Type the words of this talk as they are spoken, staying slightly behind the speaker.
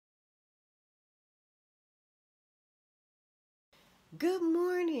Good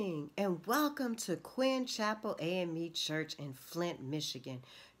morning and welcome to Quinn Chapel A.M.E. Church in Flint, Michigan.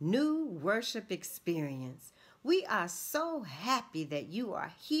 New worship experience. We are so happy that you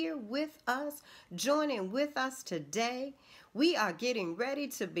are here with us, joining with us today. We are getting ready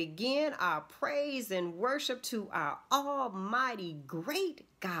to begin our praise and worship to our almighty great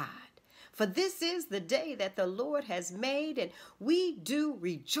God. For this is the day that the Lord has made, and we do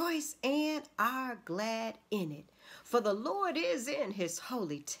rejoice and are glad in it. For the Lord is in his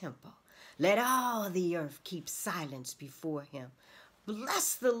holy temple. Let all the earth keep silence before him.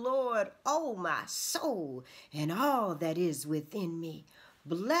 Bless the Lord, O my soul, and all that is within me.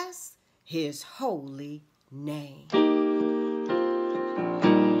 Bless his holy name.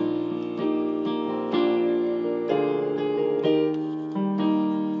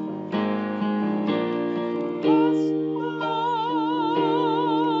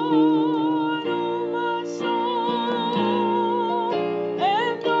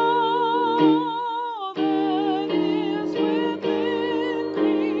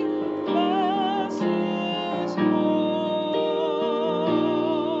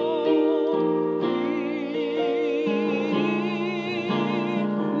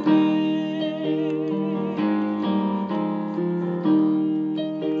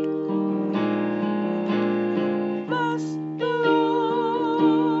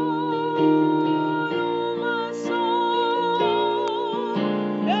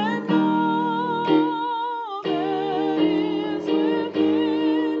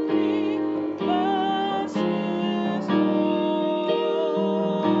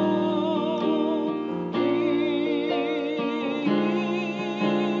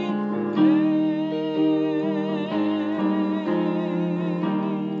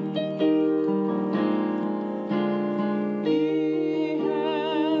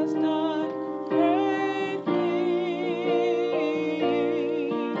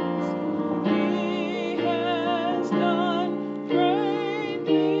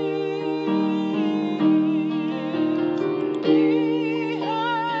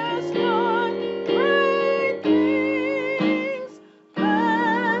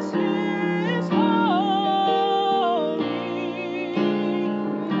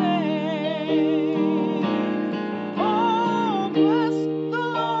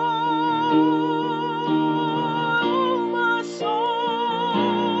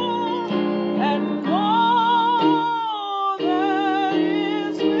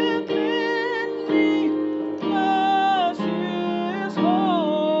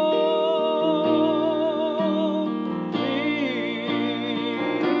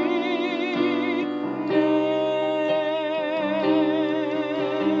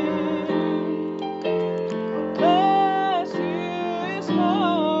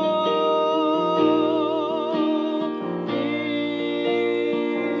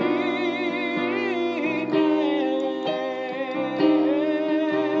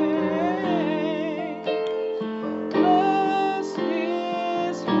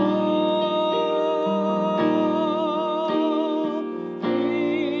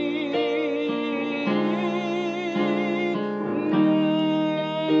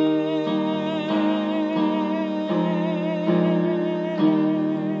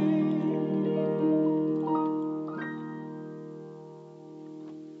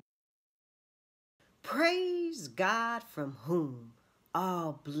 Praise God from whom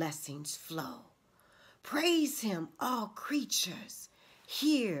all blessings flow. Praise him, all creatures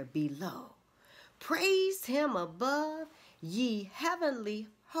here below. Praise him above, ye heavenly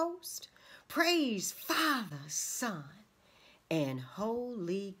host. Praise Father, Son, and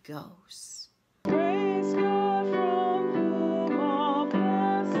Holy Ghost. Praise God from whom all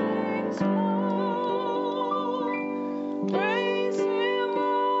blessings flow. Praise him,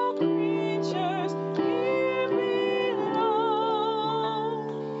 all creatures here below.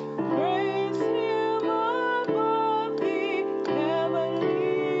 Praise him above the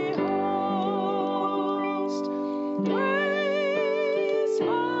heavenly host. Praise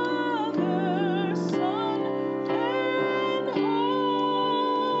Father, Son, and Holy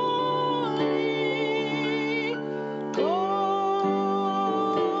Ghost.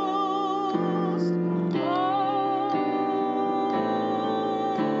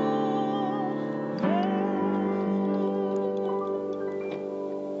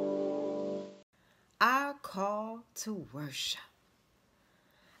 Our call to worship.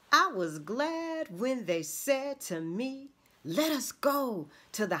 I was glad when they said to me, let us go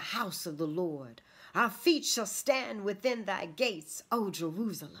to the house of the Lord. Our feet shall stand within thy gates, O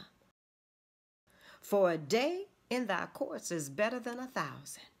Jerusalem. For a day in thy courts is better than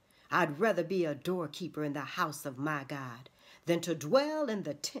 1,000. I'd rather be a doorkeeper in the house of my God than to dwell in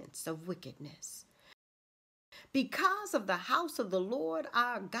the tents of wickedness. Because of the house of the Lord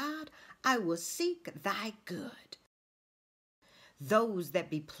our God, I will seek thy good. Those that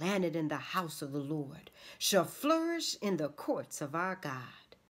be planted in the house of the Lord shall flourish in the courts of our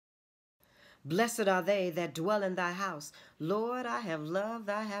God. Blessed are they that dwell in thy house. Lord, I have loved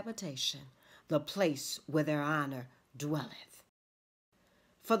thy habitation, the place where their honor dwelleth.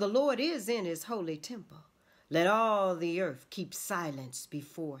 For the Lord is in his holy temple. Let all the earth keep silence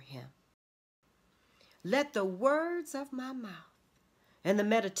before him. Let the words of my mouth and the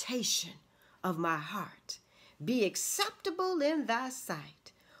meditation of my heart be acceptable in thy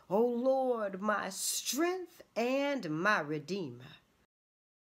sight, O Lord, my strength and my redeemer.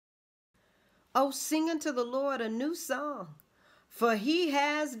 O sing unto the Lord a new song, for he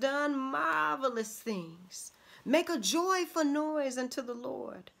has done marvelous things. Make a joyful noise unto the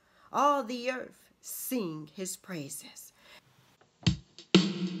Lord. All the earth sing his praises.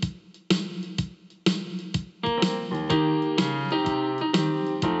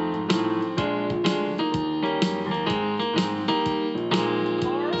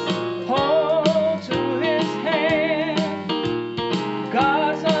 Hold to his hand,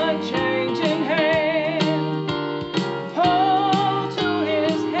 God's unchanging hand. Hold to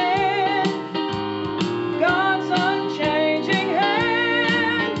his hand, God's unchanging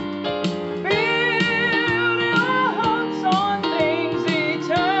hand. Build your hopes on things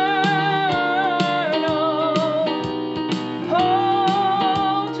eternal.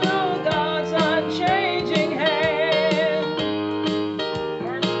 Hold to God's unchanging hand.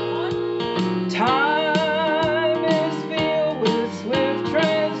 Verse 1. Time is filled with swift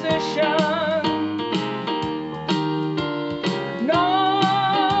transition.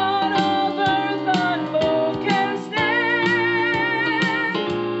 None of earth unmoved can stand.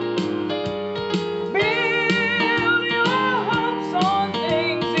 Build your hopes on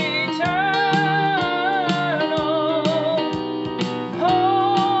things eternal.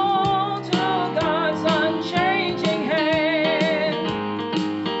 Hold to God's unchanging hand.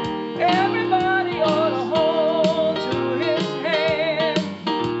 Everybody ought to hold to his hand,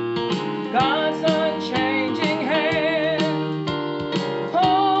 God's unchanging hand.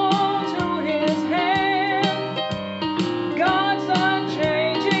 Hold to his hand, God's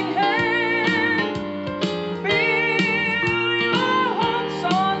unchanging hand. Build your hopes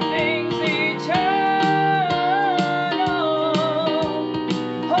on things eternal.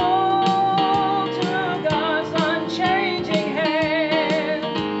 Hold to God's unchanging hand.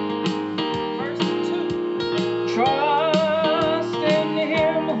 Verse 2. Trust in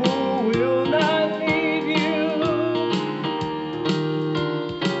him who will not leave you.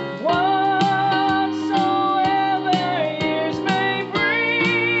 Whatsoever years may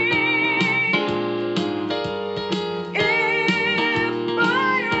bring, if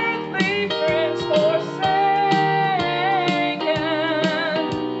by earthly friends forsaken,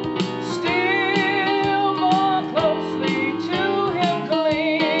 still more closely to him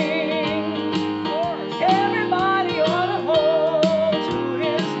cling. Everybody ought to hold to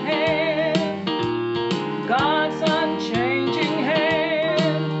his hand, God's unchanging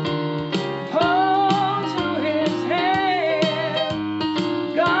hand. Hold to his hand,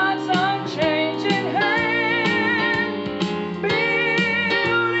 God's unchanging hand.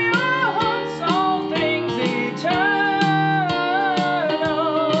 Build your hopes on things eternal.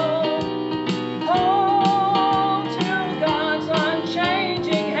 Hold to God's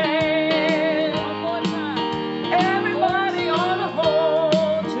unchanging hand. One more time. Everybody ought to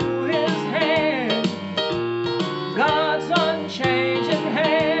hold to his hand, God's unchanging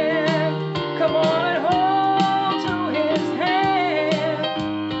hand. Come on and hold to his hand,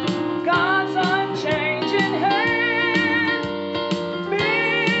 God's unchanging hand.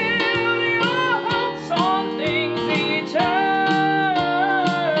 Build your hopes on things eternal.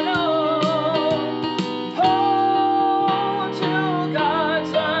 Hold to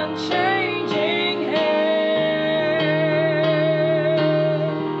God's unchanging hand.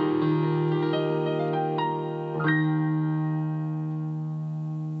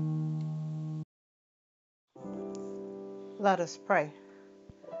 Let us pray.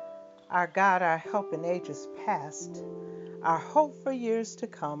 Our God, our help in ages past, our hope for years to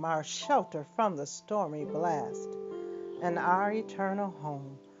come, our shelter from the stormy blast, and our eternal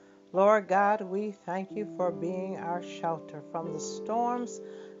home. Lord God, we thank you for being our shelter from the storms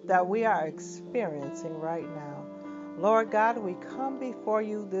that we are experiencing right now. Lord God, we come before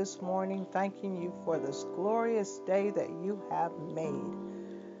you this morning thanking you for this glorious day that you have made.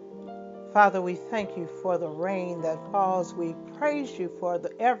 Father, we thank you for the rain that falls. We praise you for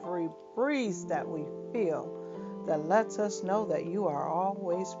every breeze that we feel. that lets us know that you are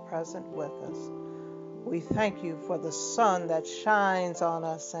always present with us. We thank you for the sun that shines on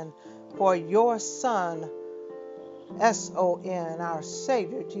us and for your Son, S-O-N, our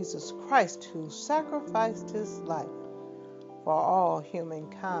Savior, Jesus Christ, who sacrificed his life for all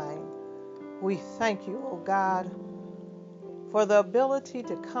humankind. We thank you, O God, for the ability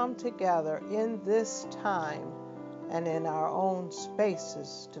to come together in this time and in our own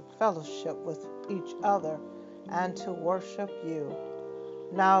spaces to fellowship with each other and to worship you.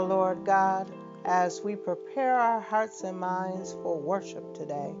 Now, Lord God, as we prepare our hearts and minds for worship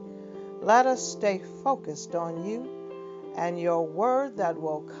today, let us stay focused on you and your word that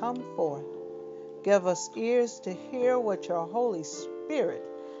will come forth. Give us ears to hear what your Holy Spirit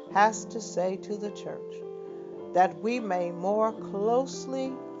has to say to the church, that we may more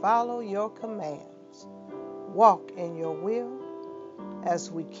closely follow your commands, walk in your will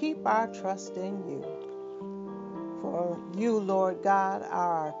as we keep our trust in you. For you, Lord God,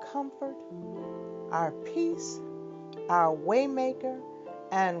 are our comfort, our peace, our waymaker,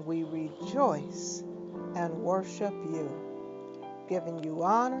 and we rejoice and worship you, giving you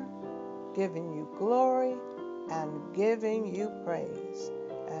honor, giving you glory, and giving you praise.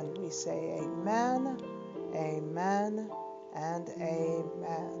 And we say amen, amen, and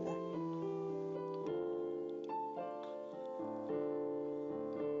amen.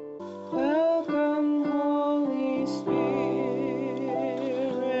 Welcome, Holy Spirit.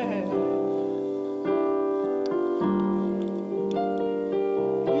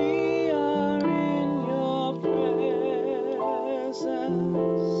 We are in your presence.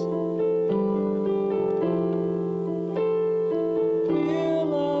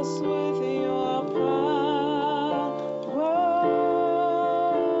 Fill us with your power.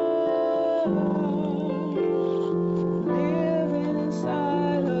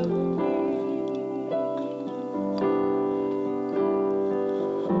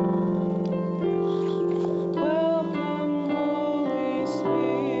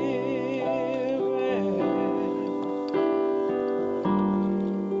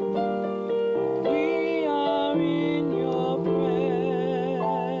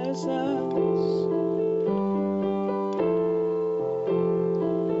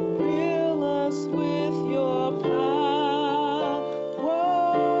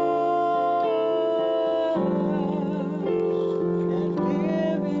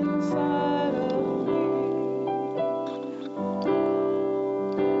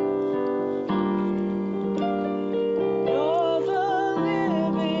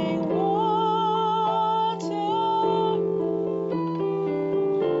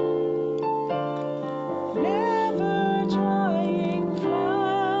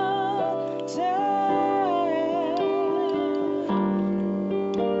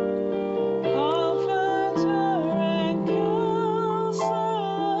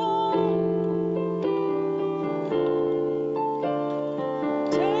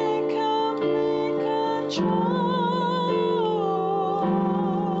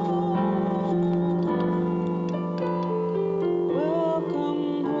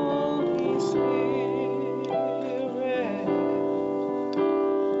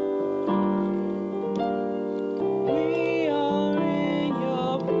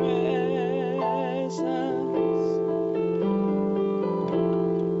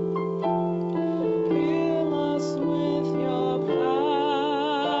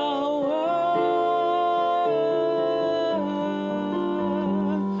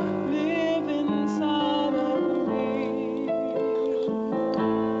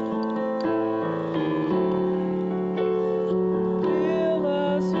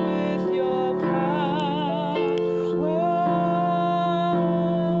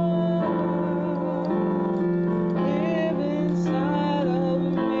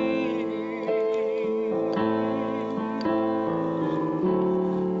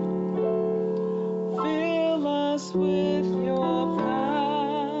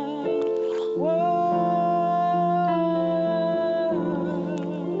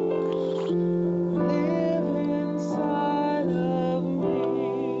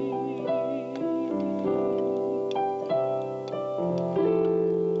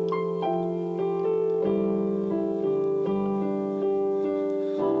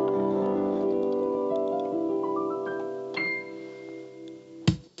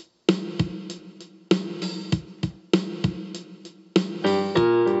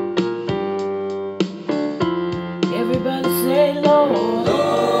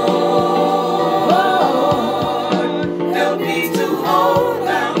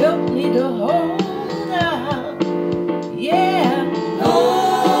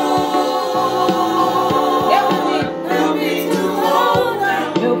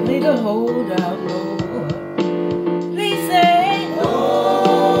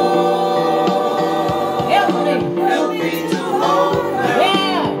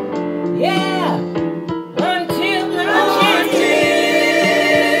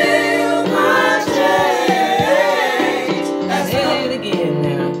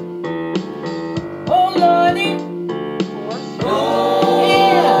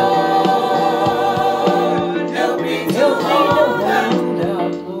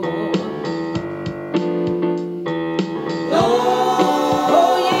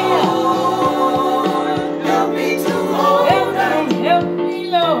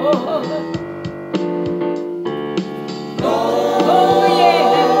 Lord. Oh,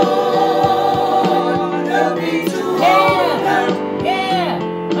 yeah. Help me to hold Yeah, out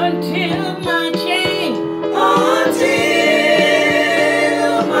yeah. Until my change. until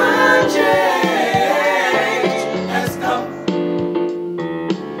my change has come.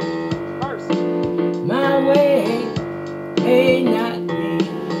 My way may not be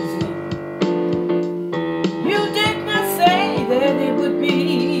easy. You did not say that it would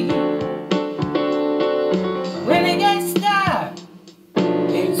be. When it gets dark,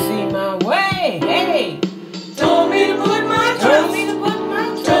 can't see my way. Hey, Told me to put my told trust. me to put my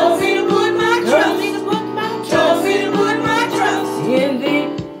Told trust. me to put my Told trust. me to put my Told trust me to put my trust. in thee.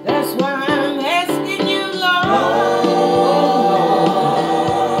 That's why I'm asking you, Lord.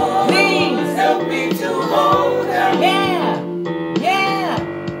 Lord, Please. help me to hold out. Yeah, yeah.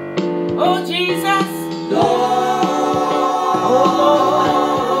 Oh, Jesus. Lord,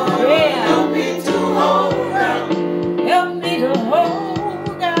 Yeah. help me to hold out. Help me to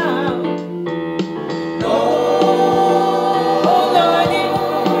hold out. Lord, Oh, Lordy.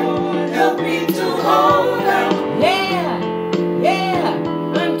 help me to hold out Yeah, yeah.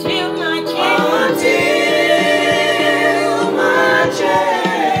 Until my change. until my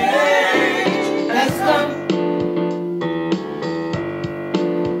change has come.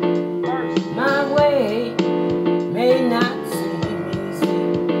 My way may not seem easy.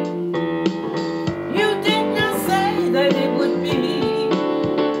 You did not say that it would be.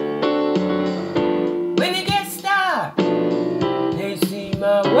 When it gets dark, they see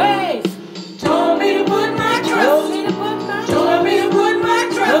my ways. Told me to put my Told trust. me to put my Told me to put my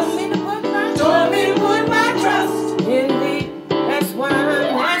Told trust. me to put my Told me to put my trust. in thee. That's why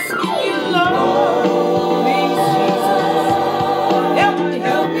I'm asking you, Lord. Please, Jesus. Help me.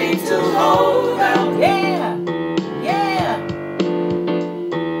 Help me to hold out. Yeah, yeah.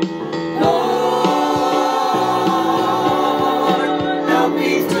 Lord, help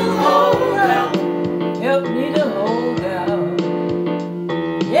me to hold out. Help me to hold out.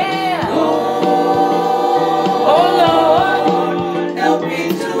 Yeah. Oh, Lord. Help me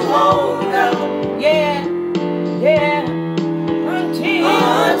to hold out Yeah, yeah. Until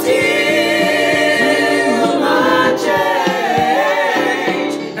my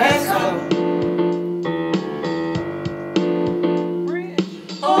change has come.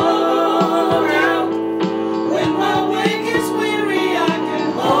 Hold out when my way gets weary. I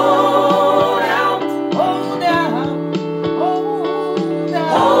can hold out. hold out, hold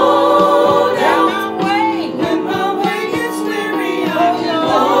out. Hold out My way. when my way gets weary. I can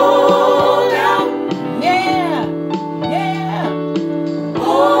Oh, hold out. Yeah, yeah.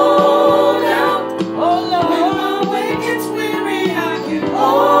 Hold out Oh, when Lord. my way gets weary. I can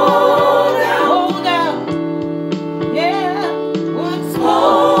hold out. Hold out. Yeah. Once more.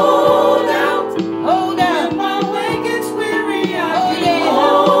 Hold out Hold when out. my way gets weary. I Oh, can yeah.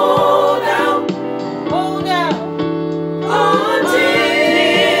 hold out Hold out. until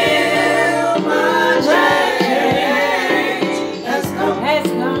my change has come. Has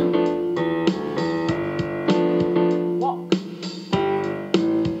come.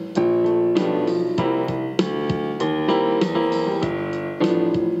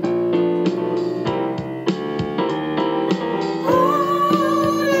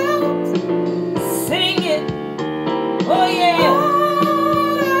 Hold out, Sing it. Oh, yeah.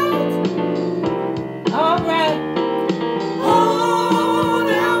 hold out, All right. hold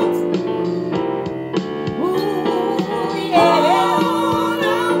out, Ooh, yeah. hold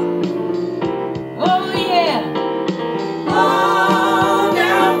out, Oh, yeah. hold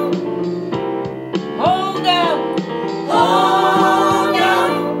out, Hold out. hold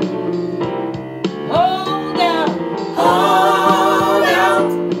out, Hold out. hold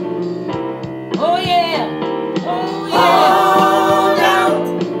out, Oh, yeah. Oh, yeah. hold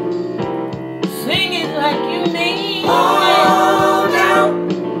out, Sing it like you mean it. hold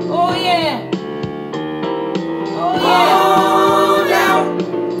out, Oh, yeah. Oh, yeah. hold out,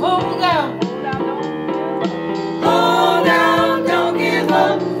 Hold out. hold out, don't give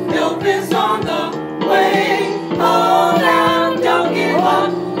up. Help is on the way. Hold out, don't give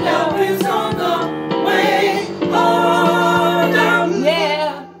up. Help is on the way. Hold out.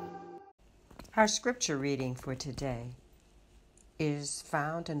 Yeah. Our scripture reading for today is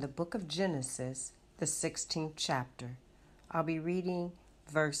found in the book of Genesis, the 16th chapter. I'll be reading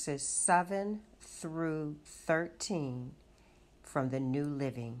verses 7 through 13 from the New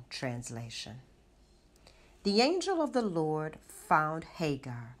Living Translation. The angel of the Lord found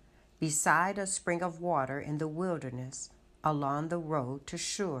Hagar beside a spring of water in the wilderness along the road to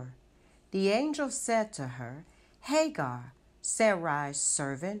Shur. The angel said to her, Hagar, Sarai's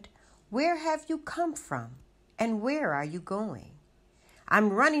servant, where have you come from, and where are you going?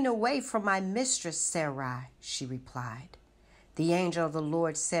 I'm running away from my mistress Sarai, she replied. The angel of the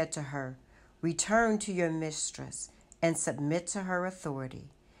Lord said to her, Return to your mistress and submit to her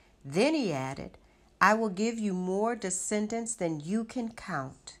authority. Then he added, I will give you more descendants than you can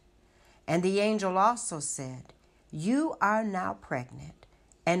count. And the angel also said, You are now pregnant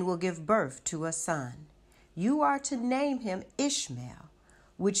and will give birth to a son. You are to name him Ishmael,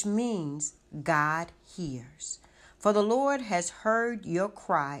 which means God hears. For the Lord has heard your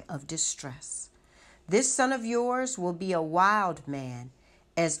cry of distress. This son of yours will be a wild man,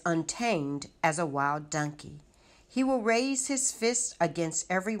 as untamed as a wild donkey. He will raise his fist against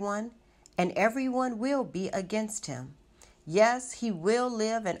everyone, and everyone will be against him. Yes, he will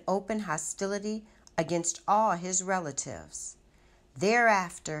live in open hostility against all his relatives.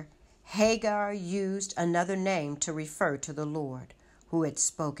 Thereafter, Hagar used another name to refer to the Lord, who had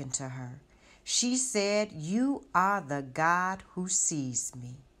spoken to her. She said, You are the God who sees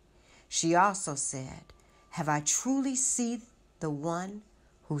me. She also said, Have I truly seen the one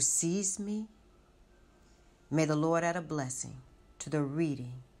who sees me? May the Lord add a blessing to the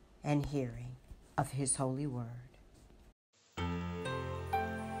reading and hearing of his holy word.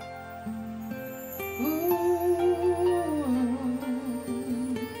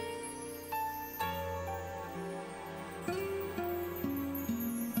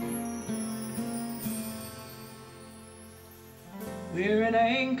 We're an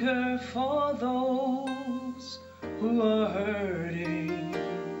anchor for those who are hurting.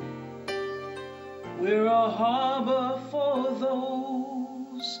 We're a harbor for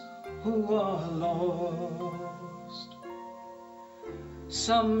those who are lost.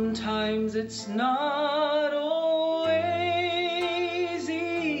 Sometimes it's not always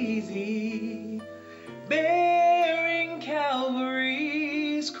easy bearing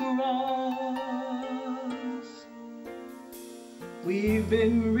Calvary's cross. We've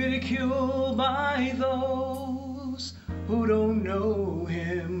been ridiculed by those who don't know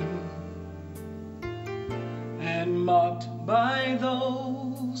him, and mocked by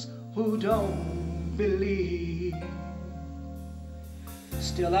those who don't believe.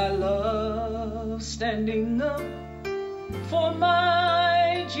 Still I love standing up for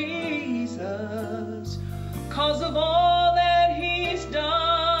my Jesus, 'cause of all that he's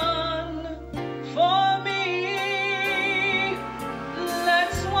done for me.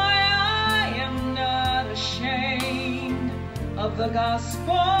 That's why I am not ashamed of the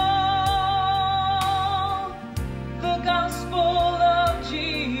gospel of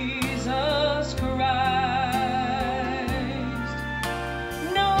Jesus Christ.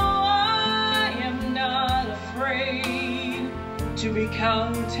 No, I am not afraid to be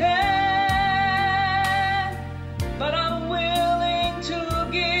counted, but I'm willing to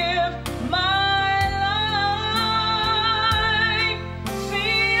give my life.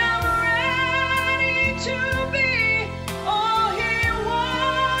 See, I'm ready to be all he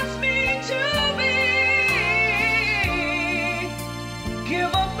wants me to be.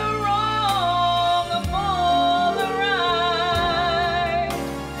 Give up the wrong for the right.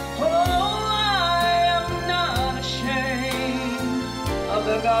 Oh, I am not ashamed of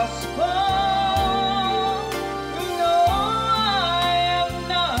the gospel. No, I am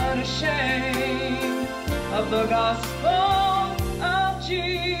not ashamed of the gospel of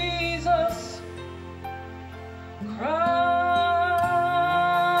Jesus Christ.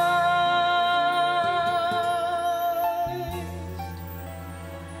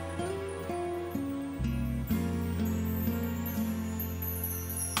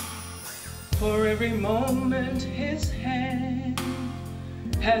 For every moment his hand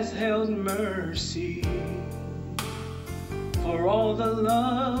has held mercy, for all the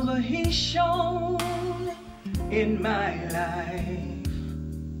love he's shown in my life.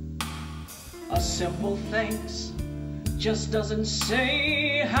 A simple thanks just doesn't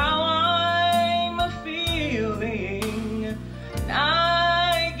say how I'm feeling.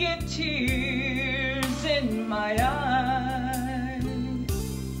 I get tears in my eyes.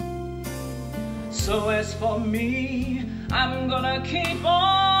 So as for me, I'm gonna keep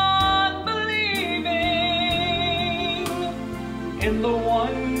on believing in the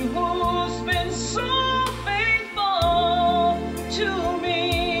one who's been so faithful to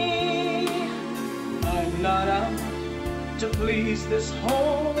me. I'm not out to please this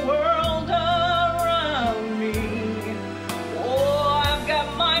whole world around me. Oh, I've got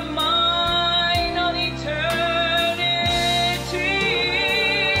my mind on eternity.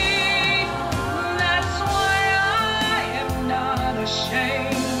 That's why I am not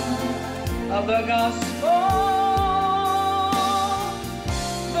ashamed of the gospel.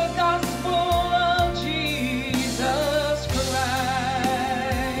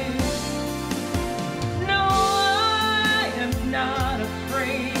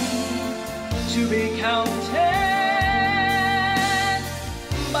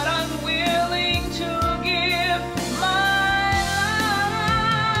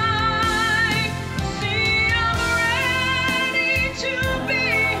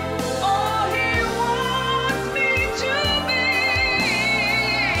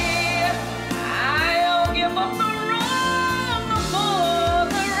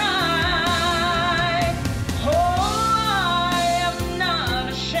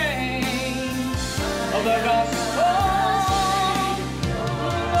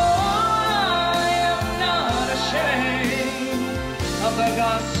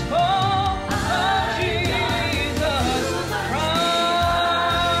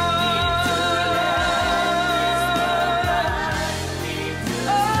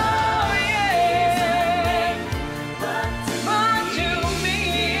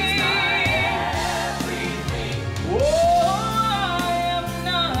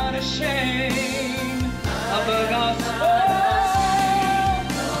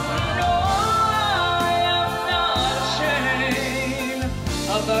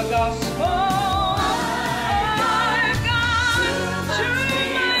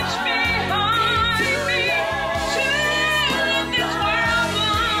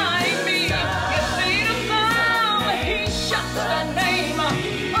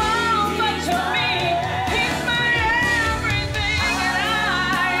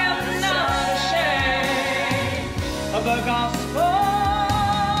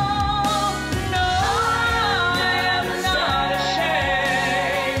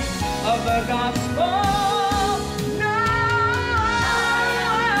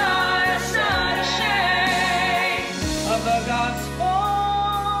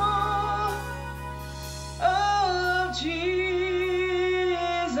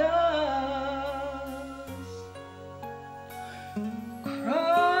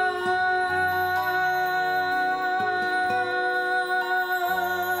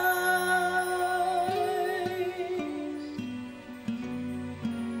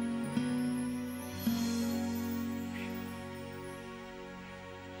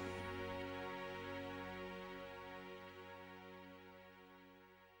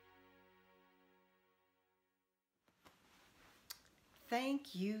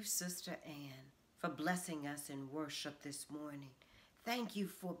 Thank you, Sister Ann, for blessing us in worship this morning. Thank you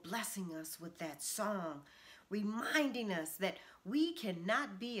for blessing us with that song, reminding us that we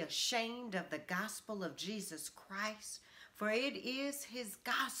cannot be ashamed of the gospel of Jesus Christ, for it is his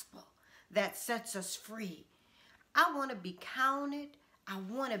gospel that sets us free. I want to be counted. I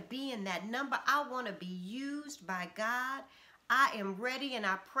want to be in that number. I want to be used by God. I am ready, and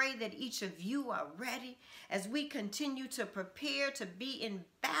I pray that each of you are ready as we continue to prepare to be in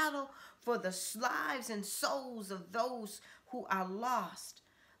battle for the lives and souls of those who are lost.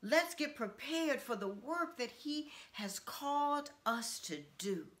 Let's get prepared for the work that he has called us to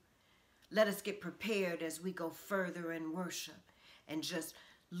do. Let us get prepared as we go further in worship and just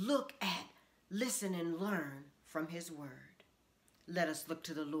look at, listen, and learn from his word. Let us look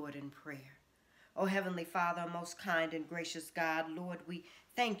to the Lord in prayer. Oh, Heavenly Father, most kind and gracious God, Lord, we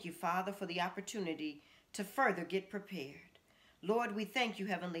thank you, Father, for the opportunity to further get prepared. Lord, we thank you,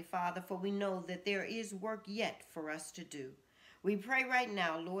 Heavenly Father, for we know that there is work yet for us to do. We pray right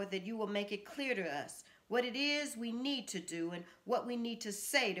now, Lord, that you will make it clear to us what it is we need to do and what we need to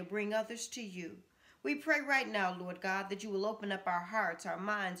say to bring others to you. We pray right now, Lord God, that you will open up our hearts, our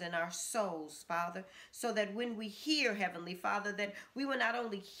minds, and our souls, Father, so that when we hear, Heavenly Father, that we will not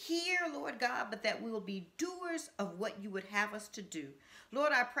only hear, Lord God, but that we will be doers of what you would have us to do.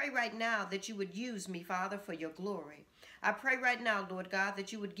 Lord, I pray right now that you would use me, Father, for your glory. I pray right now, Lord God,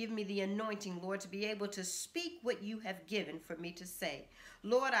 that you would give me the anointing, Lord, to be able to speak what you have given for me to say.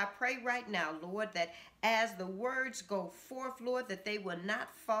 Lord, I pray right now, Lord, that as the words go forth, Lord, that they will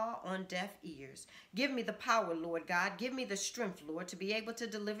not fall on deaf ears. Give me the power, Lord God. Give me the strength, Lord, to be able to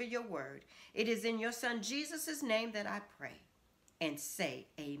deliver your word. It is in your Son Jesus' name that I pray and say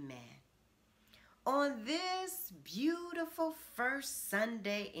amen. On this beautiful first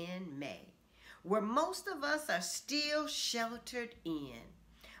Sunday in May, where most of us are still sheltered in,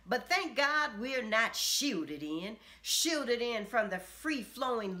 but thank God we're not shielded in from the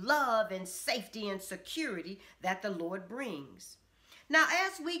free-flowing love and safety and security that the Lord brings. Now,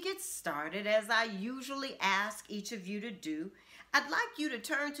 as we get started, as I usually ask each of you to do, I'd like you to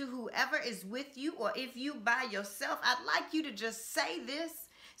turn to whoever is with you, or if you by yourself, I'd like you to just say this.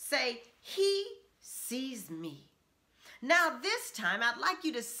 Say, he sees me. Now this time, I'd like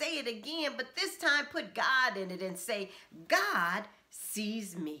you to say it again, but this time put God in it and say, God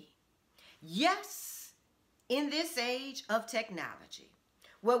sees me. Yes, in this age of technology,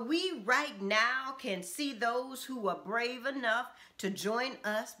 where we right now can see those who are brave enough to join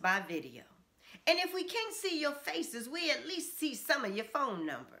us by video. And if we can't see your faces, we at least see some of your phone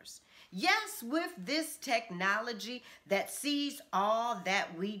numbers. Yes, with this technology that sees all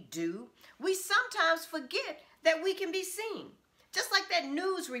that we do, we sometimes forget that we can be seen. Just like that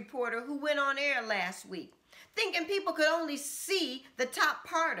news reporter who went on air last week, thinking people could only see the top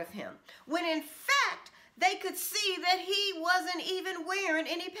part of him, when in fact, they could see that he wasn't even wearing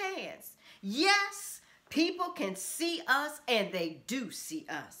any pants. Yes, people can see us, and they do see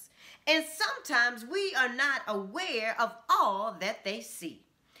us. And sometimes we are not aware of all that they see.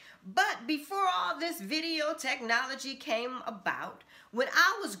 But before all this video technology came about, when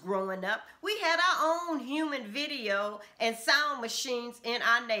I was growing up, we had our own human video and sound machines in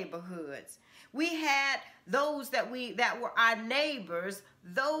our neighborhoods. We had those that were our neighbors,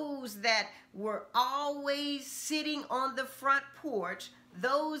 those that were always sitting on the front porch,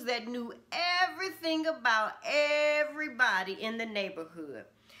 those that knew everything about everybody in the neighborhood.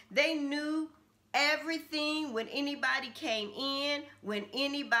 They knew everything when anybody came in, when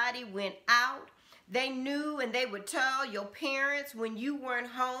anybody went out. They knew, and they would tell your parents when you weren't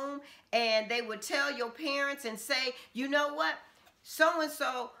home, and they would tell your parents and say, you know what,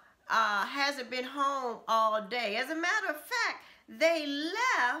 so-and-so hasn't been home all day. As a matter of fact, they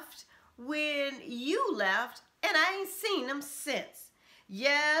left when you left, and I ain't seen them since.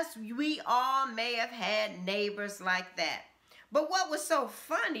 Yes, we all may have had neighbors like that. But what was so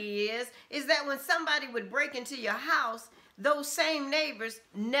funny is that when somebody would break into your house, those same neighbors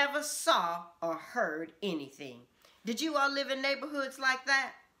never saw or heard anything. Did you all live in neighborhoods like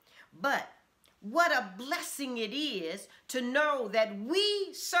that? But what a blessing it is to know that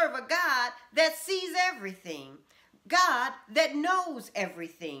we serve a God that sees everything. God that knows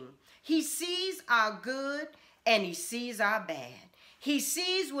everything. He sees our good and he sees our bad. He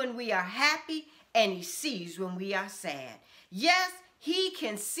sees when we are happy and he sees when we are sad. Yes, he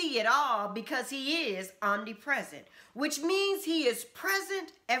can see it all because he is omnipresent, which means he is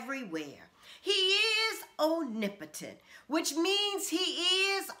present everywhere. He is omnipotent, which means he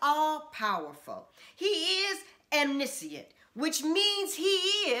is all-powerful. He is omniscient, which means he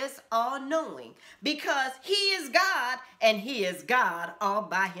is all-knowing, because he is God and he is God all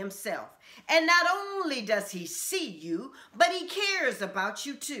by himself. And not only does he see you, but he cares about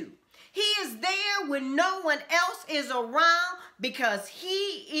you too. He is there when no one else is around because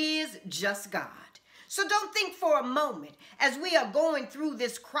he is just God. So don't think for a moment, as we are going through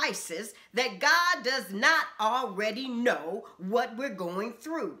this crisis, that God does not already know what we're going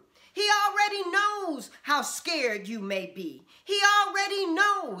through. He already knows how scared you may be. He already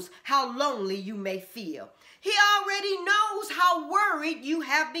knows how lonely you may feel. He already knows how worried you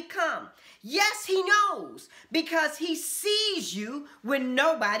have become. Yes, he knows, because he sees you when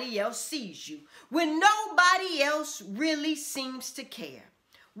nobody else sees you, when nobody else really seems to care.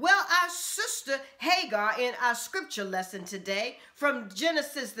 Well, our sister Hagar in our scripture lesson today from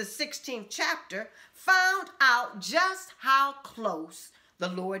Genesis the 16th chapter found out just how close the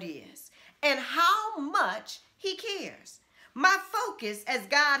Lord is and how much he cares. My focus, as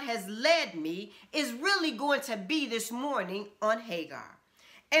God has led me, is really going to be this morning on Hagar,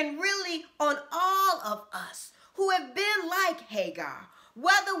 and really on all of us who have been like Hagar,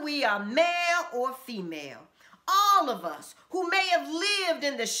 whether we are male or female. All of us who may have lived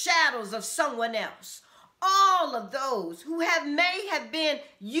in the shadows of someone else. All of those who may have been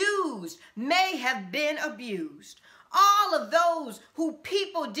used, may have been abused. All of those who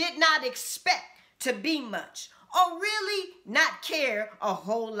people did not expect to be much or really not care a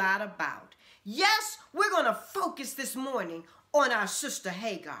whole lot about. Yes, we're going to focus this morning on our sister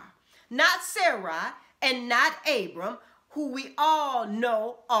Hagar, not Sarai and not Abram, who we all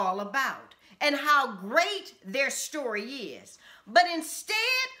know all about, and how great their story is. But instead,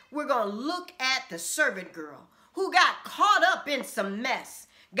 we're going to look at the servant girl who got caught up in some mess,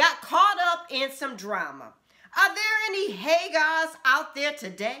 got caught up in some drama. Are there any Hagars out there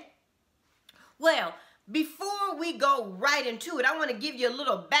today? Well, before we go right into it, I want to give you a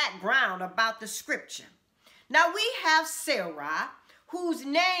little background about the scripture. Now, we have Sarai, whose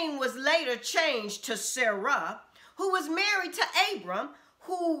name was later changed to Sarah, who was married to Abram,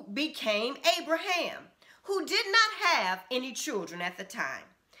 who became Abraham, who did not have any children at the time.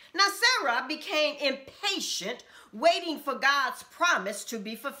 Now, Sarah became impatient, waiting for God's promise to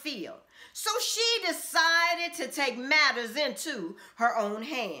be fulfilled. So she decided to take matters into her own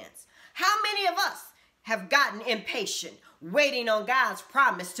hands. How many of us have gotten impatient, waiting on God's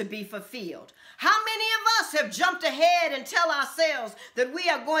promise to be fulfilled? How many of us have jumped ahead and tell ourselves that we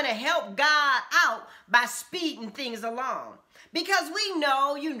are going to help God out by speeding things along? Because we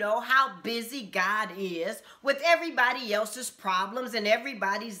know, how busy God is with everybody else's problems and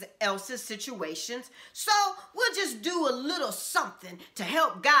everybody else's situations. So we'll just do a little something to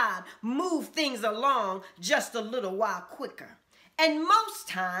help God move things along just a little while quicker. And most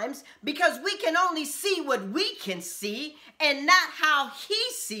times, because we can only see what we can see and not how he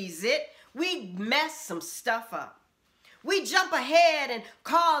sees it, we mess some stuff up. We jump ahead and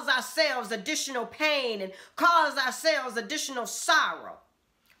cause ourselves additional pain and cause ourselves additional sorrow.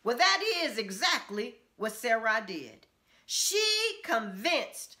 Well, that is exactly what Sarah did. She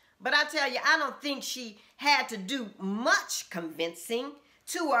convinced But I tell you, I don't think she had to do much convincing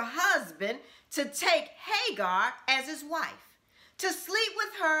to her husband to take Hagar as his wife, to sleep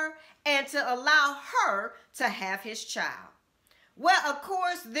with her and to allow her to have his child. Well, of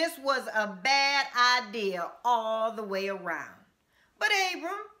course, this was a bad idea all the way around. But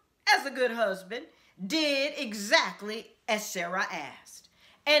Abram, as a good husband, did exactly as Sarah asked.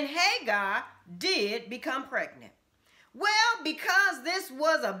 And Hagar did become pregnant. Well, because this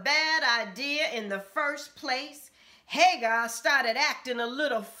was a bad idea in the first place, Hagar started acting a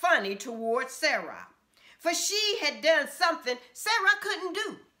little funny towards Sarah. For she had done something Sarah couldn't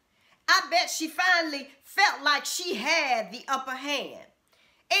do. I bet she finally felt like she had the upper hand.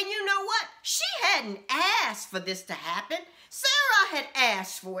 And you know what? She hadn't asked for this to happen. Sarah had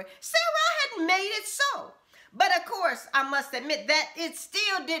asked for it. Sarah had made it so. But of course, I must admit that it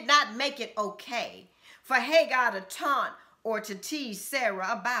still did not make it okay for Hagar to taunt or to tease Sarah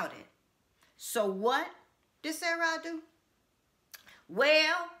about it. So what did Sarah do?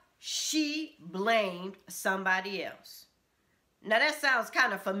 Well, she blamed somebody else. Now that sounds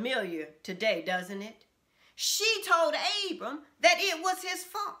kind of familiar today, doesn't it? She told Abram that it was his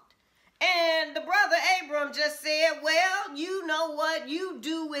fault. And the brother Abram just said, well, you know what? You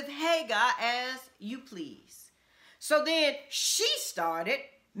do with Hagar as you please. So then she started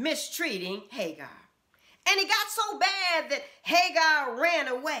mistreating Hagar. And it got so bad that Hagar ran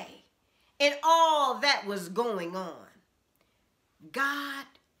away. And all that was going on. God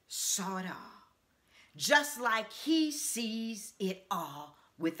saw it all. Just like he sees it all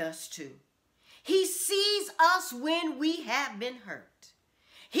with us too. He sees us when we have been hurt.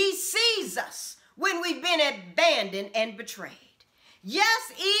 He sees us when we've been abandoned and betrayed.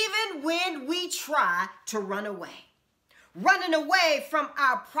 Yes, even when we try to run away. Running away from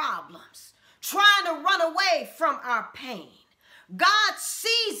our problems. Trying to run away from our pain. God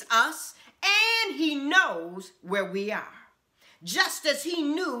sees us and he knows where we are. Just as he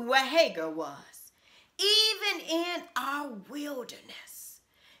knew where Hagar was. Even in our wilderness.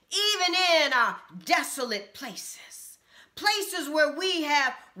 Even in our desolate places. Places where we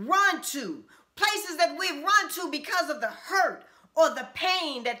have run to. Places that we've run to because of the hurt or the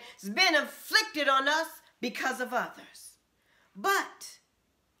pain that's been inflicted on us because of others. But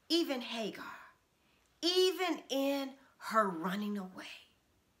even Hagar, even in her running away,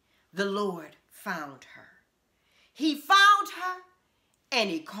 the Lord found her. He found her and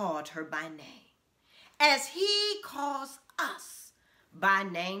he called her by name. As he calls us by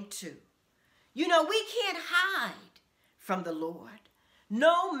name too. You know, we can't hide from the Lord,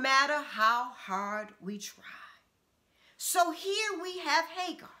 no matter how hard we try. So here we have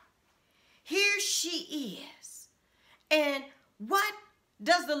Hagar. Here she is. And what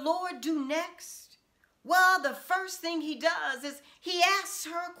does the Lord do next? Well, the first thing he does is he asks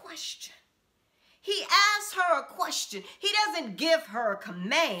her a question. He asks her a question. He doesn't give her a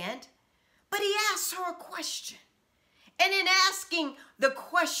command, but he asks her a question. And in asking the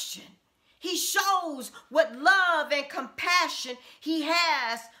question, he shows what love and compassion he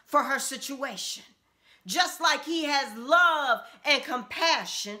has for her situation. Just like he has love and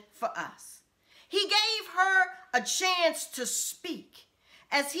compassion for us. He gave her a chance to speak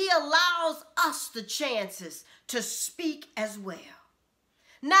as he allows us the chances to speak as well.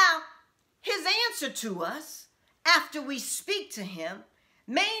 Now, his answer to us after we speak to him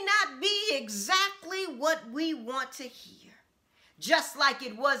may not be exactly what we want to hear. Just like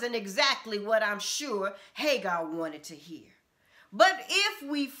it wasn't exactly what I'm sure Hagar wanted to hear. But if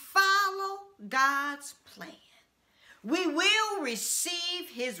we follow God's plan, we will receive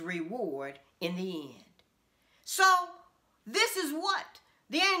his reward in the end. So this is what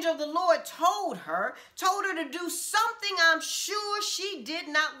the angel of the Lord told her to do something I'm sure she did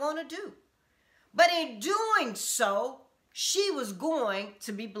not want to do. But in doing so, she was going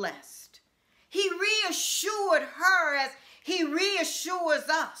to be blessed. He reassured her as he reassures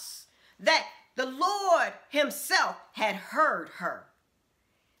us that the Lord himself had heard her.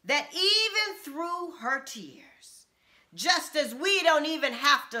 That even through her tears, just as we don't even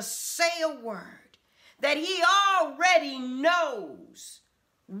have to say a word, that he already knows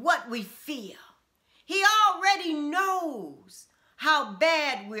what we feel. He already knows how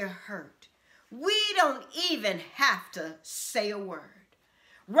bad we're hurt. We don't even have to say a word.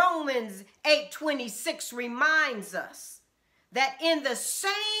 Romans 8:26 reminds us that in the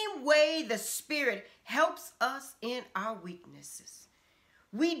same way the Spirit helps us in our weaknesses.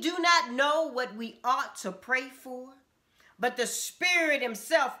 We do not know what we ought to pray for, but the Spirit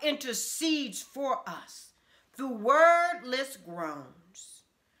himself intercedes for us through wordless groans.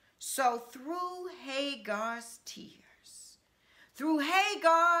 So through Hagar's tears, through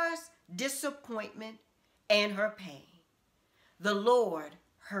Hagar's disappointment, and her pain, the Lord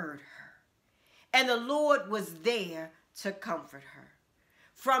heard her, and the Lord was there to comfort her.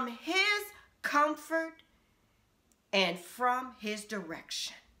 From his comfort and from his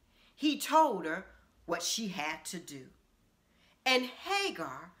direction, he told her what she had to do. And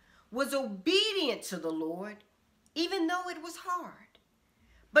Hagar was obedient to the Lord, even though it was hard.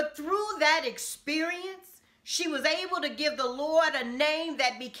 But through that experience, she was able to give the Lord a name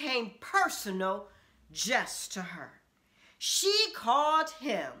that became personal just to her. She called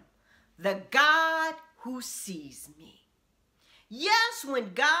him the God who sees me. Yes,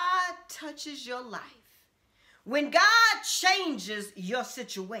 when God touches your life, when God changes your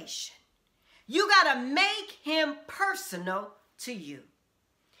situation, you got to make him personal to you.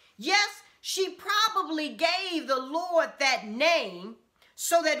 Yes, she probably gave the Lord that name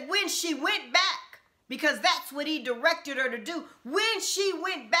so that when she went back, because that's what he directed her to do, when she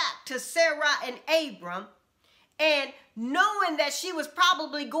went back to Sarah and Abram, and knowing that she was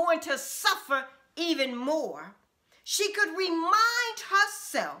probably going to suffer even more, she could remind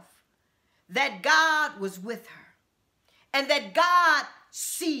herself that God was with her, and that God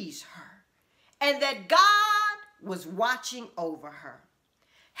sees her, and that God was watching over her.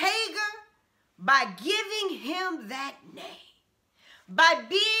 Hagar, by giving him that name, by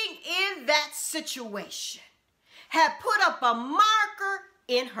being in that situation, had put up a marker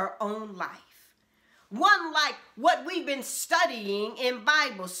in her own life. One like what we've been studying in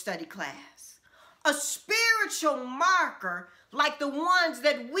Bible study class. A spiritual marker like the ones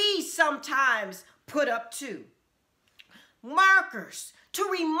that we sometimes put up too. Markers to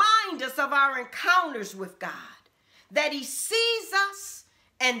remind us of our encounters with God, that he sees us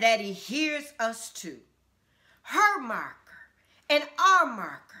and that he hears us too. Her marker and our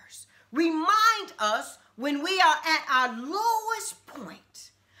markers remind us when we are at our lowest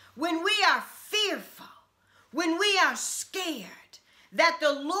point, when we are fearful, when we are scared, that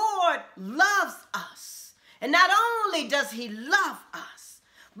the Lord loves us. And not only does he love us,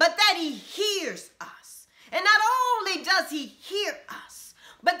 but that he hears us. And not only does he hear us,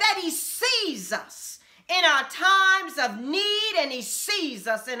 but that he sees us in our times of need, and he sees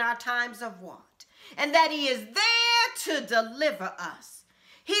us in our times of want. And that he is there to deliver us.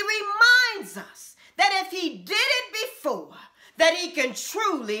 He reminds us that if he did it before, that he can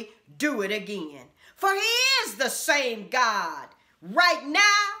truly do it again. For he is the same God right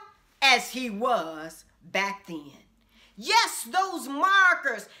now as he was back then. Yes, those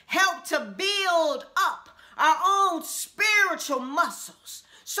markers help to build up our own spiritual muscles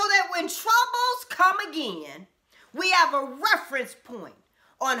so that when troubles come again, we have a reference point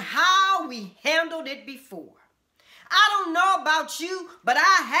on how we handled it before. I don't know about you, but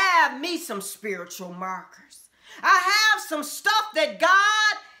I have me some spiritual markers. I have some stuff that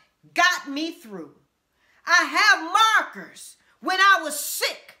God got me through. I have markers when I was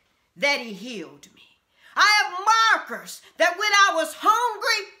sick that he healed me. I have markers that when I was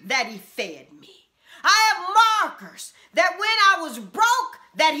hungry that he fed me. I have markers that when I was broke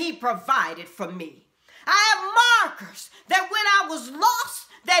that he provided for me. I have markers that when I was lost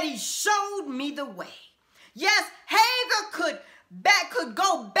that he showed me the way. Yes, Hagar could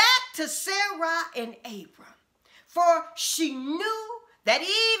go back to Sarah and Abram, for she knew that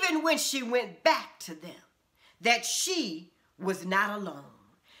even when she went back to them, that she was not alone.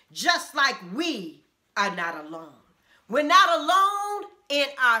 Just like we are not alone. We're not alone in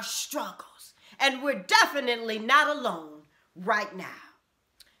our struggles, and we're definitely not alone right now.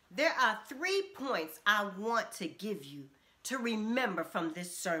 There are 3 points I want to give you to remember from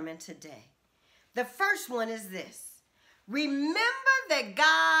this sermon today. The first one is this. Remember that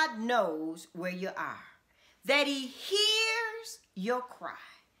God knows where you are, that he hears your cry.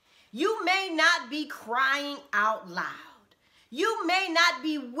 You may not be crying out loud. You may not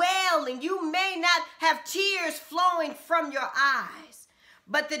be wailing. You may not have tears flowing from your eyes.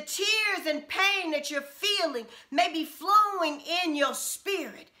 But the tears and pain that you're feeling may be flowing in your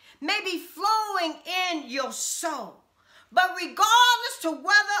spirit, may be flowing in your soul. But regardless to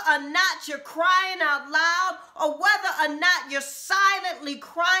whether or not you're crying out loud or whether or not you're silently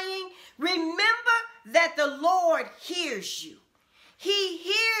crying, remember that the Lord hears you. He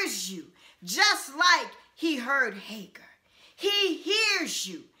hears you just like he heard Hagar. He hears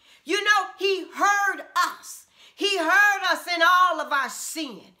you. You know, he heard us. He heard us in all of our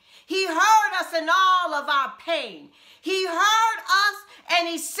sin. He heard us in all of our pain. He heard us and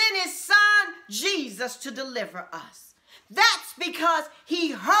he sent his son, Jesus, to deliver us. That's because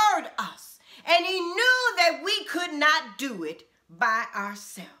he heard us and he knew that we could not do it by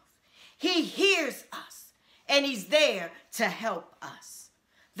ourselves. He hears us and he's there to help us.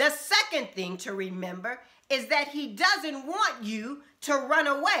 The second thing to remember is that he doesn't want you to run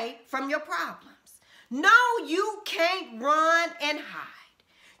away from your problems. No, you can't run and hide.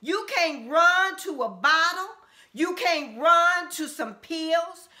 You can't run to a bottle. You can't run to some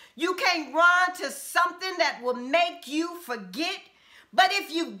pills. You can't run to something that will make you forget. But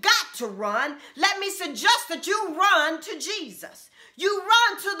if you've got to run, let me suggest that you run to Jesus. You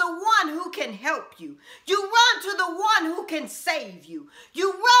run to the one who can help you. You run to the one who can save you.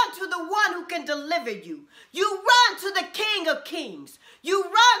 You run to the one who can deliver you. You run to the King of Kings. You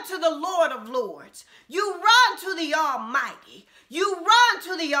run to the Lord of Lords. You run to the Almighty. You run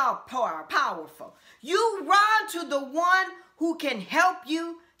to the all-powerful. You run to the one who can help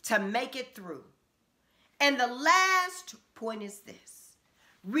you to make it through. And the last point is this.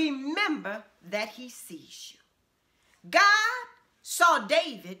 Remember that he sees you. God saw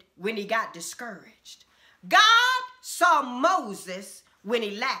David when he got discouraged. God saw Moses when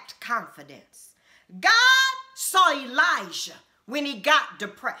he lacked confidence. God saw Elijah when he got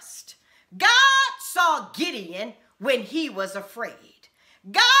depressed. God saw Gideon when he was afraid.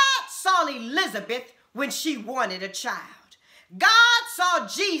 God saw Elizabeth when she wanted a child. God saw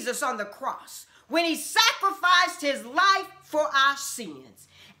Jesus on the cross when he sacrificed his life for our sins.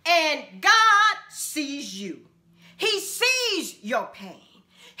 And God sees you. He sees your pain.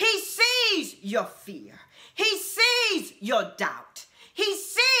 He sees your fear. He sees your doubt. He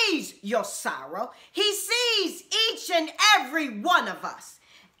sees your sorrow. He sees each and every one of us.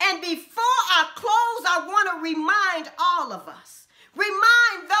 And before I close, I want to remind all of us,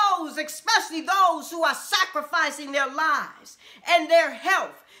 remind those, especially those who are sacrificing their lives and their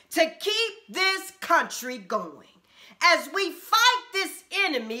health to keep this country going as we fight this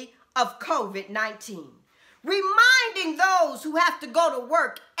enemy of COVID-19. Reminding those who have to go to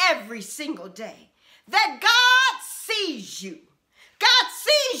work every single day that God sees you. God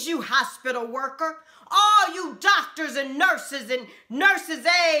sees you, hospital worker. All you doctors and nurses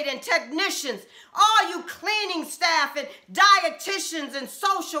aid and technicians, all you cleaning staff and dietitians and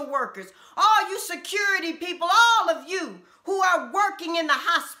social workers, all you security people, all of you who are working in the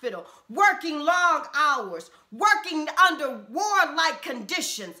hospital, working long hours, working under war-like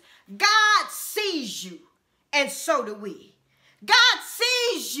conditions. God sees you, and so do we. God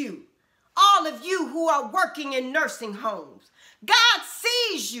sees you, all of you who are working in nursing homes. God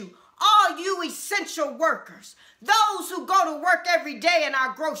sees you, all you essential workers, those who go to work every day in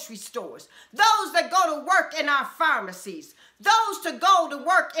our grocery stores, those that go to work in our pharmacies, those to go to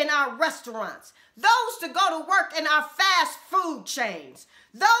work in our restaurants, those to go to work in our fast food chains,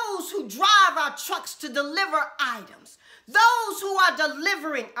 those who drive our trucks to deliver items, those who are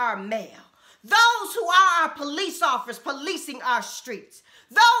delivering our mail, those who are our police officers policing our streets,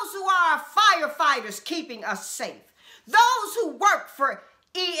 those who are our firefighters keeping us safe, those who work for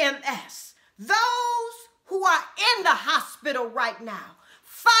A.M.E, those who are in the hospital right now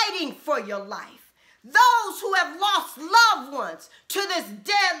fighting for your life, those who have lost loved ones to this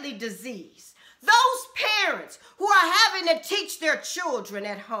deadly disease, those parents who are having to teach their children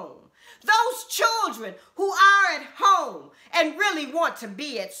at home, those children who are at home and really want to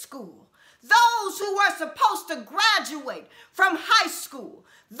be at school, those who were supposed to graduate from high school,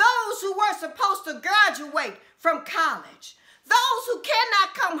 those who were supposed to graduate from college, those who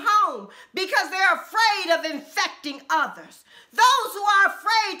cannot come home because they're afraid of infecting others, those who are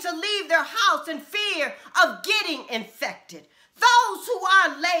afraid to leave their house in fear of getting infected, those who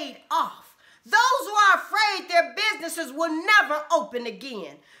are laid off, those who are afraid their businesses will never open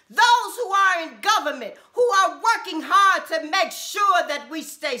again, those who are in government who are working hard to make sure that we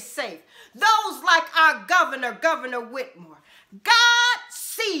stay safe, those like our Governor Whitmore. God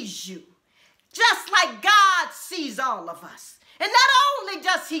sees you just like God sees all of us. And not only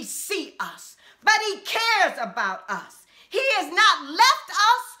does he see us, but he cares about us. He has not left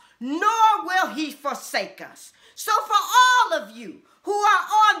us, nor will he forsake us. So for all of you who are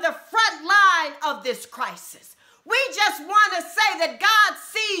on the front line of this crisis, we just want to say that God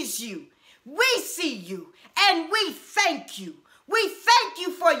sees you. We see you, and we thank you. We thank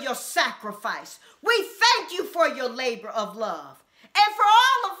you for your sacrifice. We thank you for your labor of love. And for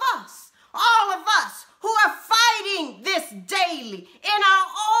all of us who are fighting this daily in our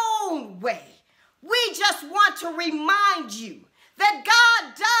own way, we just want to remind you that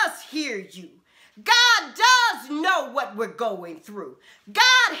God does hear you. God does know what we're going through. God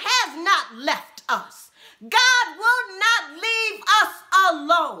has not left us. God will not leave us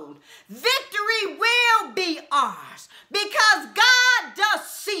alone. Victory will be ours because God does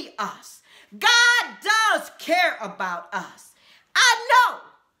see us. God does care about us. I know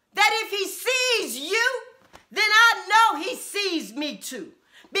that if he sees you, then I know he sees me too.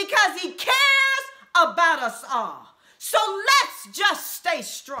 because he cares about us all. So let's just stay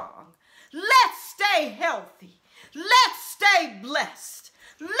strong. Let's stay healthy. Let's stay blessed.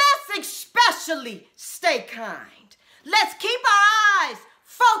 Let's especially stay kind. Let's keep our eyes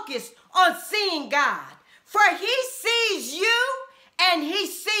focused on seeing God, for he sees you and he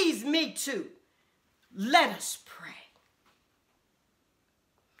sees me too. Let us pray.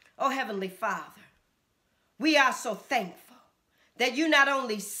 Oh, Heavenly Father, we are so thankful that you not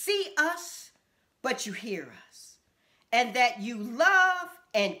only see us, but you hear us, and that you love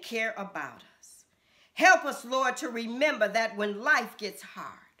and care about us. Help us, Lord, to remember that when life gets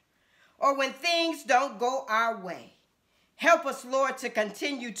hard or when things don't go our way, help us, Lord, to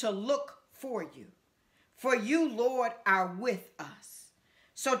continue to look for you. For you, Lord, are with us.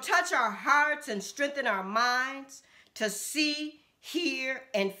 So touch our hearts and strengthen our minds to see, hear,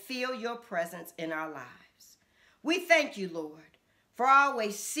 and feel your presence in our lives. We thank you, Lord, for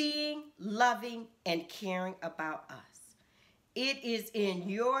always seeing, loving, and caring about us. It is in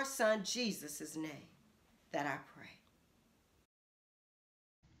your Son, Jesus' name, that I pray.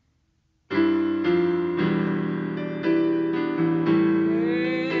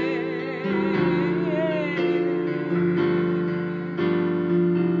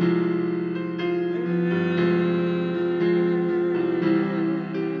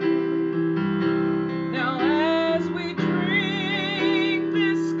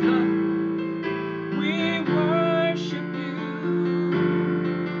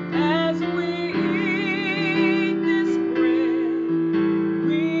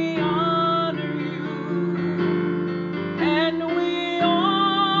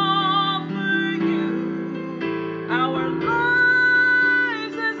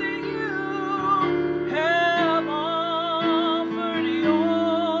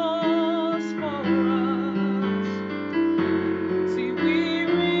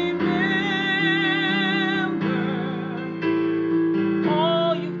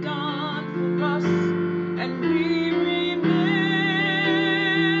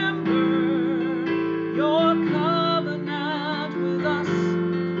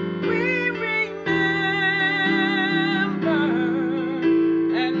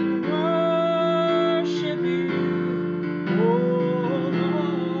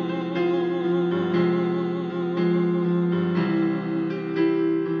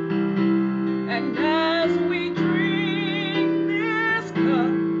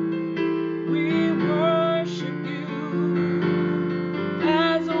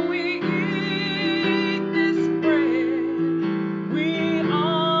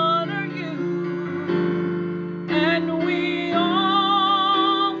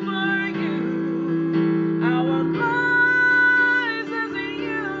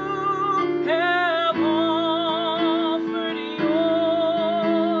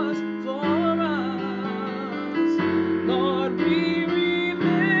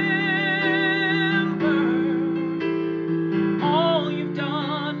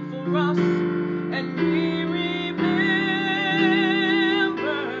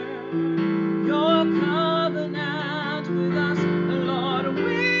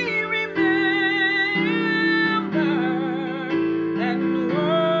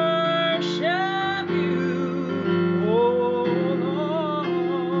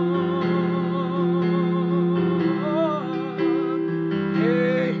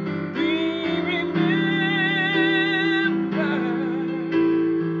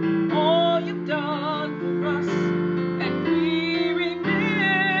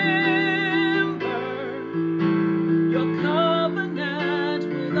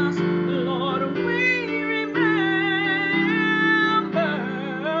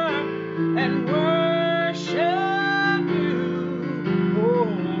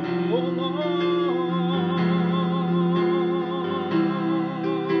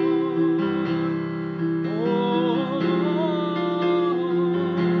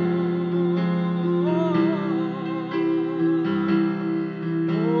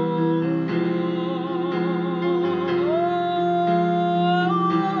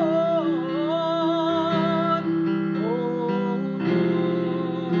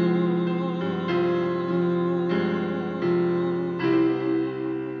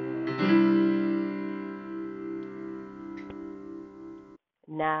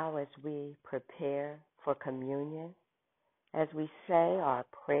 Now, as we prepare for communion, as we say our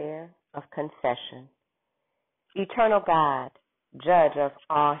prayer of confession, Eternal God, Judge of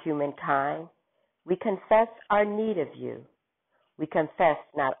all humankind, we confess our need of you. We confess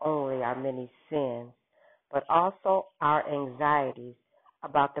not only our many sins, but also our anxieties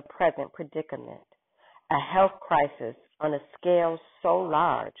about the present predicament, a health crisis on a scale so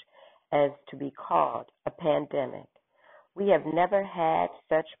large as to be called a pandemic. We have never had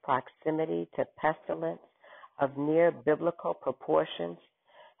such proximity to pestilence of near biblical proportions.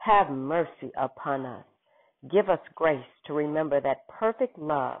 Have mercy upon us. Give us grace to remember that perfect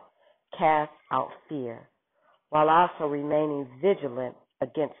love casts out fear, while also remaining vigilant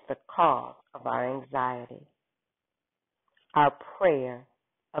against the cause of our anxiety. Our prayer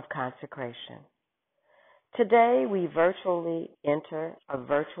of consecration. Today we virtually enter a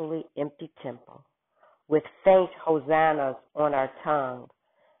virtually empty temple with faint hosannas on our tongue.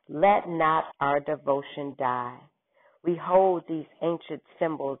 Let not our devotion die. We hold these ancient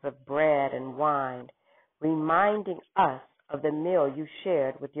symbols of bread and wine, reminding us of the meal you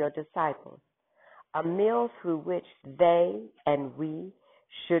shared with your disciples, a meal through which they and we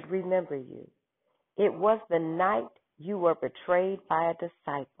should remember you. It was the night you were betrayed by a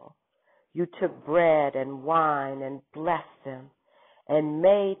disciple. You took bread and wine and blessed them and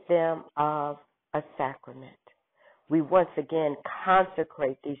made them of a sacrament. We once again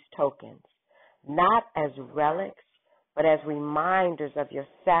consecrate these tokens, not as relics, but as reminders of your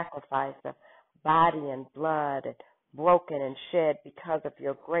sacrifice of body and blood, broken and shed because of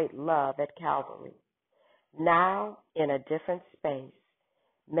your great love at Calvary. Now, in a different space,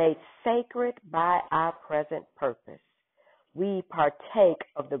 made sacred by our present purpose, we partake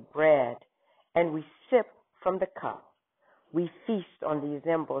of the bread and we sip from the cup. We feast on these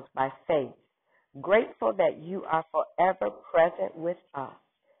symbols by faith, grateful that you are forever present with us,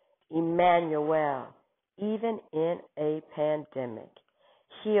 Emmanuel, even in a pandemic,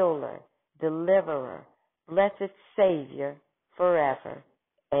 healer, deliverer, blessed Savior, forever.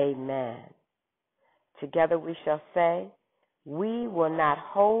 Amen. Together we shall say, we will not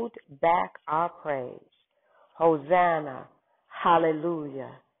hold back our praise. Hosanna,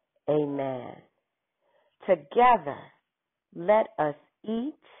 hallelujah, amen. Together, let us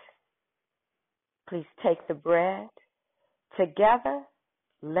eat. Please take the bread. Together,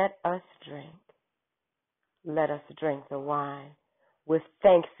 let us drink. Let us drink the wine with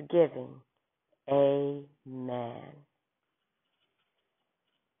thanksgiving. Amen.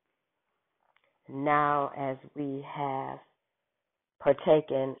 Now, as we have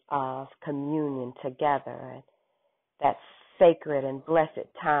partaken of communion together, that sacred and blessed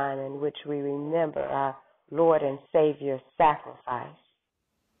time in which we remember our Lord and Savior's sacrifice.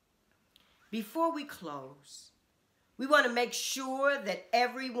 Before we close, we want to make sure that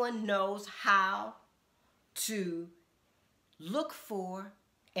everyone knows how to look for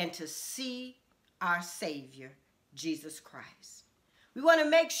and to see our Savior, Jesus Christ. We want to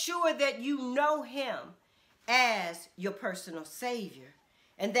make sure that you know him as your personal Savior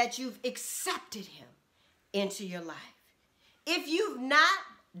and that you've accepted him into your life. If you've not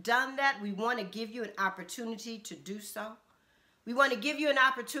done that, we want to give you an opportunity to do so. We want to give you an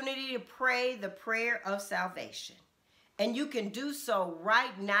opportunity to pray the prayer of salvation. And you can do so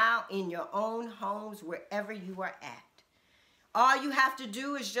right now in your own homes, wherever you are at. All you have to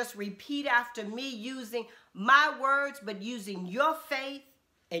do is just repeat after me using my words, but using your faith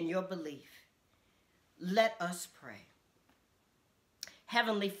and your belief. Let us pray.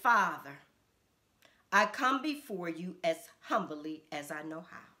 Heavenly Father, I come before you as humbly as I know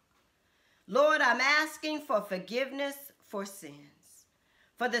how. Lord, I'm asking for forgiveness for sins,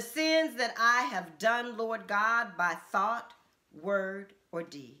 for the sins that I have done, Lord God, by thought, word, or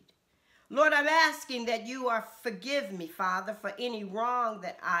deed. Lord, I'm asking that you forgive me, Father, for any wrong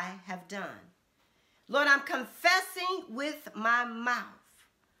that I have done. Lord, I'm confessing with my mouth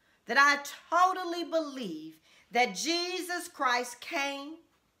that I totally believe that Jesus Christ came,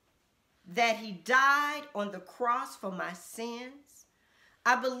 that he died on the cross for my sins.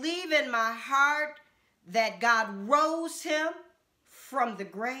 I believe in my heart that God rose him from the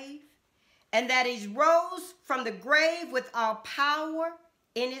grave, and that he rose from the grave with all power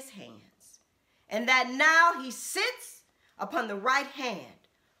in his hands, and that now he sits upon the right hand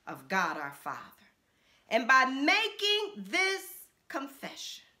of God our Father. And by making this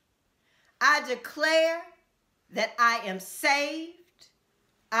confession, I declare that I am saved,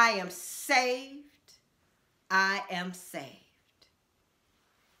 I am saved, I am saved.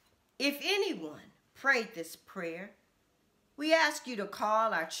 If anyone prayed this prayer, we ask you to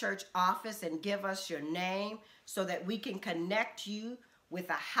call our church office and give us your name so that we can connect you with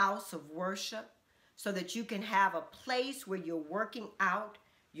a house of worship, so that you can have a place where you're working out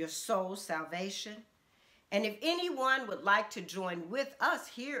your soul's salvation. And if anyone would like to join with us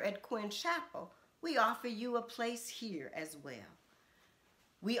here at Quinn Chapel, we offer you a place here as well.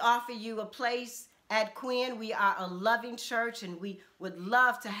 We offer you a place at Quinn. We are a loving church, and we would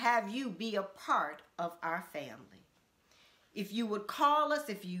love to have you be a part of our family. if you would call us,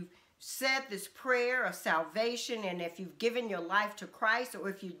 if you've said this prayer of salvation, and if you've given your life to Christ, or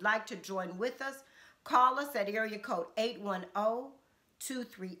if you'd like to join with us, call us at area code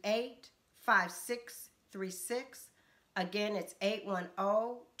 810-238-5636. Again, it's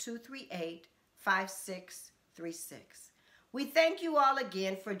 810-238-5636. We thank you all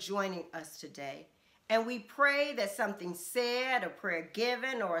again for joining us today. And we pray that something said, a prayer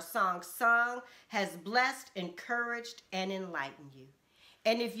given, or a song sung has blessed, encouraged, and enlightened you.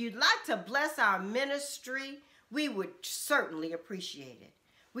 And if you'd like to bless our ministry, we would certainly appreciate it.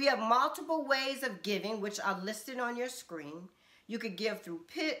 We have multiple ways of giving, which are listed on your screen. You could give through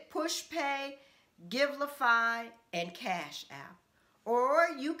PushPay, Givelify, and Cash App. Or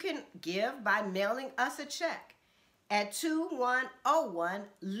you can give by mailing us a check at 2101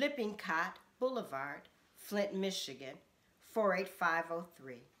 Lippincott Boulevard, Flint, Michigan,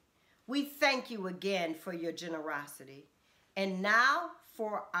 48503. We thank you again for your generosity. And now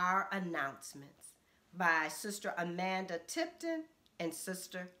for our announcements by Sister Amanda Tipton and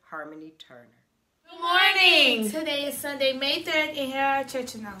Sister Harmony Turner. Good morning! Today is Sunday, May 3rd, and here are our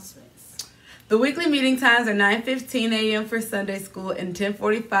church announcements. The weekly meeting times are 9:15 a.m. for Sunday school and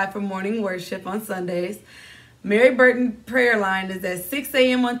 10:45 for morning worship on Sundays. Mary Burton prayer line is at 6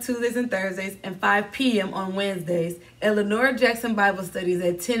 a.m. on Tuesdays and Thursdays and 5 p.m. on Wednesdays. And Lenora Jackson Bible studies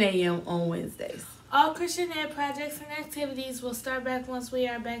at 10 a.m. on Wednesdays. All Christian Ed projects and activities will start back once we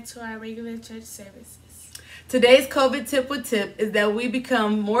are back to our regular church services. Today's COVID tip with tip is that we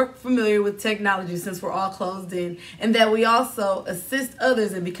become more familiar with technology since we're all closed in, and that we also assist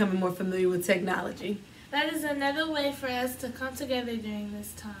others in becoming more familiar with technology. That is another way for us to come together during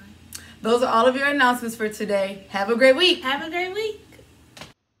this time. Those are all of your announcements for today. Have a great week. Have a great week.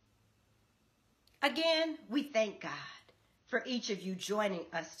 Again, we thank God for each of you joining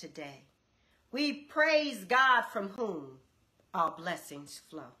us today. We praise God from whom all blessings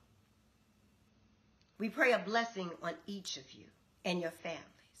flow. We pray a blessing on each of you and your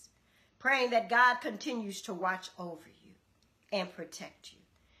families, praying that God continues to watch over you and protect you,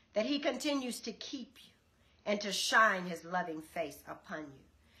 that he continues to keep you and to shine his loving face upon you,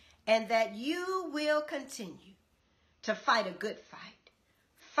 and that you will continue to fight a good fight,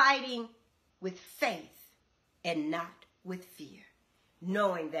 fighting with faith and not with fear,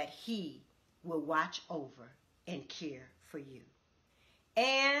 knowing that he will watch over and care for you.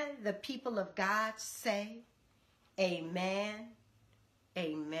 And the people of God say, amen,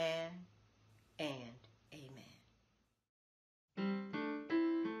 amen, and